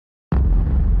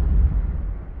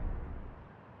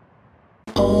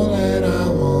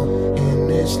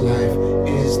life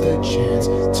is the chance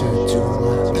to do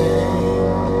my thing.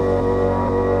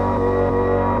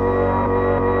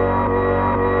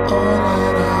 All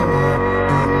that I want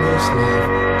in this life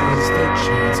is the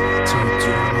chance to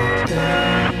do my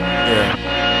thing.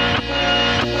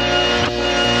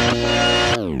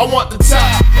 I want the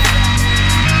top.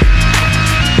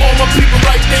 All my people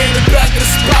right there in the back of the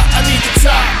spot. I need the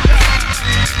top.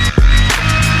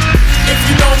 If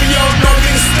you know me, you don't know me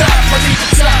to stop. I need the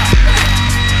top.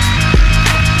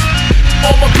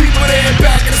 All my people there in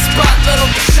back of the spot. Let them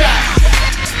get shot.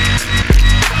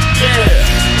 Yeah.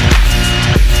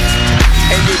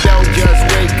 And you don't just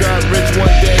wake up rich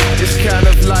one day. This kind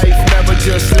of life never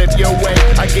just slip your way.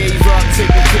 I gave up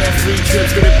taking carefree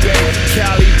trips to the Bay.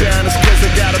 Cali bound is cause I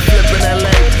got a flip in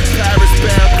LA. Paris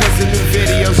bound cause the new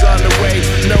video's on the way.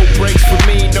 No breaks for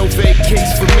me, no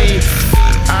vacations for me.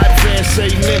 I advance a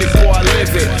minute before I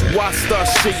live it. Why start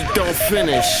shit you don't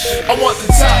finish? I want the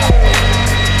top.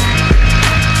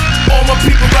 All my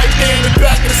people right there in the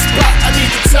back of the spot. I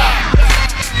need the top.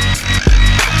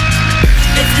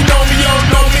 If you know me, you don't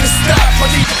know me to stop. I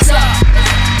need the top.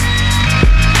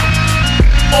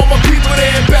 All my people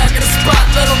there in back of the spot.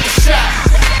 Let them get shot.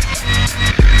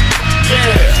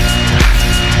 Yeah.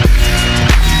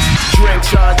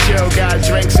 Drinks on chill, got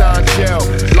drinks on chill.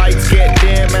 Lights get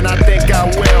dim and I think I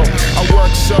will. I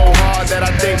work so hard that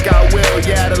I think I will.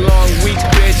 Yeah, the long week,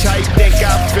 bitch, how you think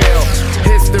I feel?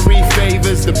 History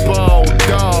favors the bold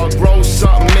dog. Roll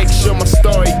something, make sure my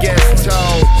story gets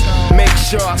told. Make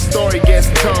sure our story gets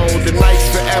told. The night's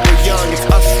forever young, it's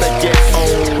us that get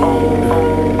old.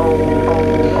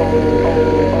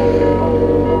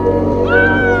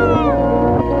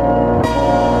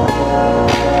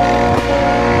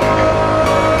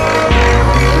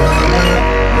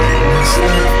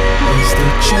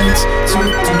 Chance to do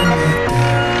my thing.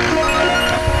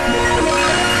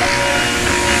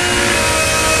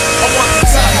 I want the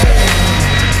top.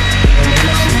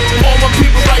 All my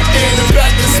people right there in the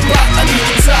back of the spot. I need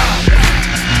the top.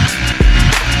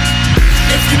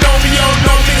 If you know me, you don't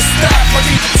know me to stop. I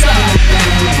need the top.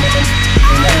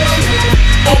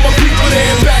 All my people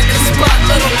there in the back of the spot.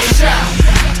 Let them get shot.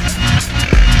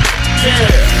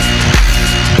 Yeah.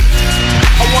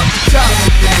 I want the top,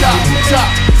 top, top,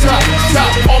 top, top.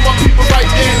 All my people right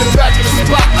there in the back of the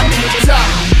spot. I need the top,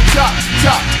 top,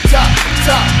 top, top,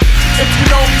 top. If you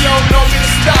know me, you don't know me to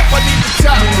stop. I need the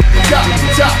top, top,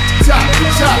 top, top,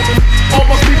 top. All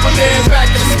my people there in back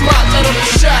of the spot. Let them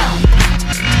get shot.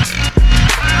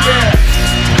 Yeah.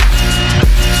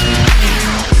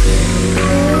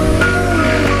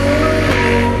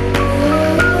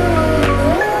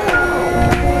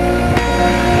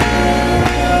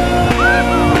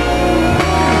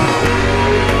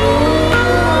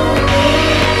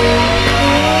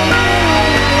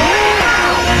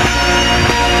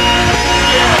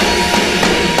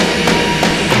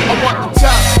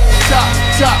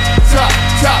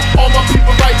 All my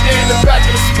people right there in the back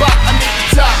of the spot. I need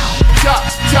the top, top,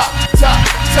 top, top,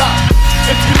 top.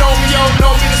 If you know me, you don't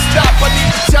know me to stop. I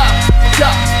need the top,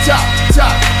 top, top,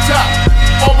 top, top.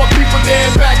 All my people there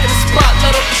in back of the spot.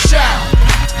 Let them get shot.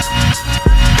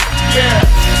 Yeah.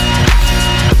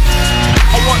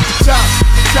 I want the top,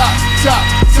 top, top,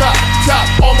 top, top.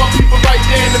 All my people right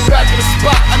there in the back of the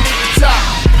spot. I need the top,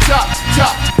 top,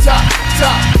 top, top,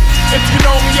 top. If you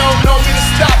know me, you don't know me to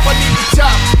stop. I need the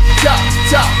top, top,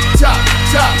 top, top,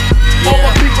 top. All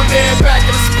my people there back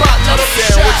in the spot. Let them get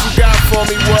shot. What you got for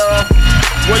me, world?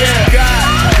 What you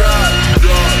got?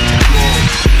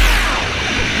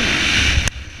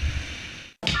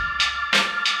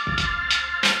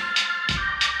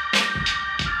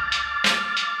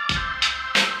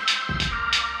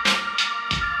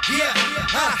 Yeah,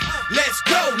 let's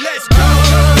go, let's go.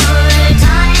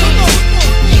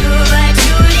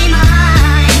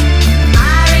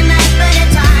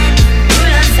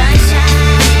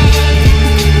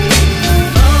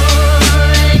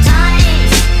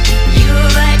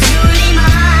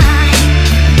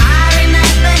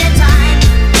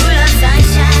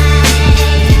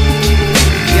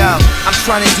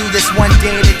 Trying to do this one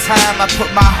day at a time. I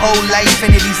put my whole life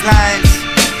into these lines.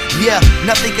 Yeah,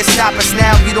 nothing can stop us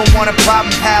now. You don't want a problem,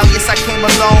 pal. Yes, I came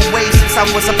a long way since I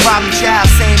was a problem child.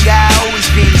 Same guy I always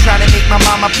been, trying to make my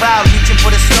mama proud. Reaching for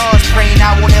the stars, praying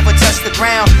I won't ever touch the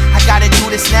ground. I gotta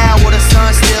do this now while the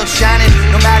sun's still shining.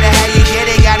 No matter how you get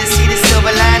it, gotta see the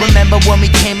silver lining. Remember when we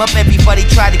came up, everybody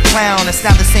tried to clown us.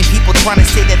 Now the same people trying to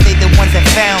say that they the ones that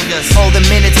found us. All the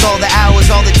minutes, all the hours,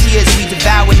 all the tears we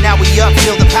devoured. Now we up,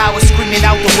 feel the power, screaming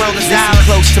out the world is ours.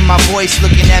 Close to my voice,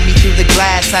 looking at me through the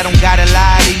glass. I don't gotta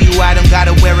lie to you, I don't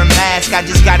gotta wear a mask. I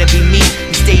just gotta be me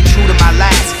and stay true to my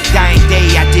last. dying day,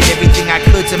 I did everything I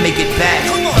could to make it back.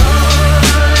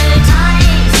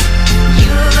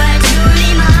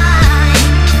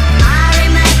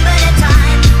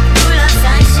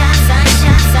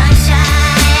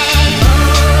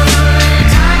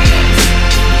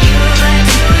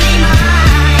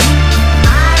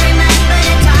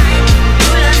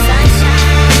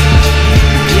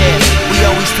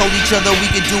 Told each other we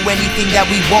could do anything that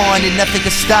we want and nothing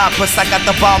could stop us. I got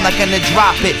the ball, not gonna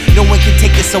drop it. No one can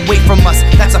take this away from us,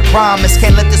 that's a promise.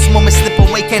 Can't let this moment slip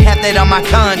away, can't have that on my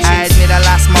conscience. I admit I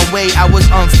lost my way, I was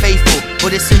unfaithful,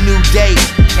 but it's a new day,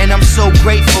 and I'm so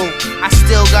grateful. I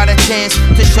still got a chance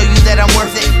to show you that I'm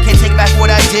worth it. Can't take back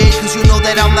what I did, cause you know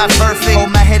that I'm not perfect.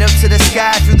 Hold my head up to the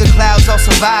sky, through the clouds I'll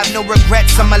survive. No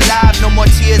regrets, I'm alive, no more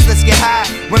tears, let's get high.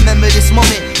 Remember this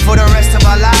moment for the rest of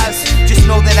our lives. Just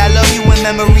know that I love you and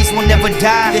memories will never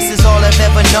die. This is all I've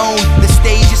ever known, the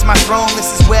stage is my throne,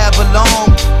 this is where I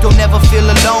belong. Don't ever feel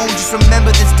alone, just remember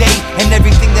this day and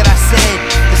everything that I said.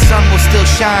 The sun will still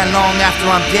shine long after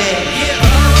I'm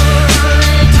dead.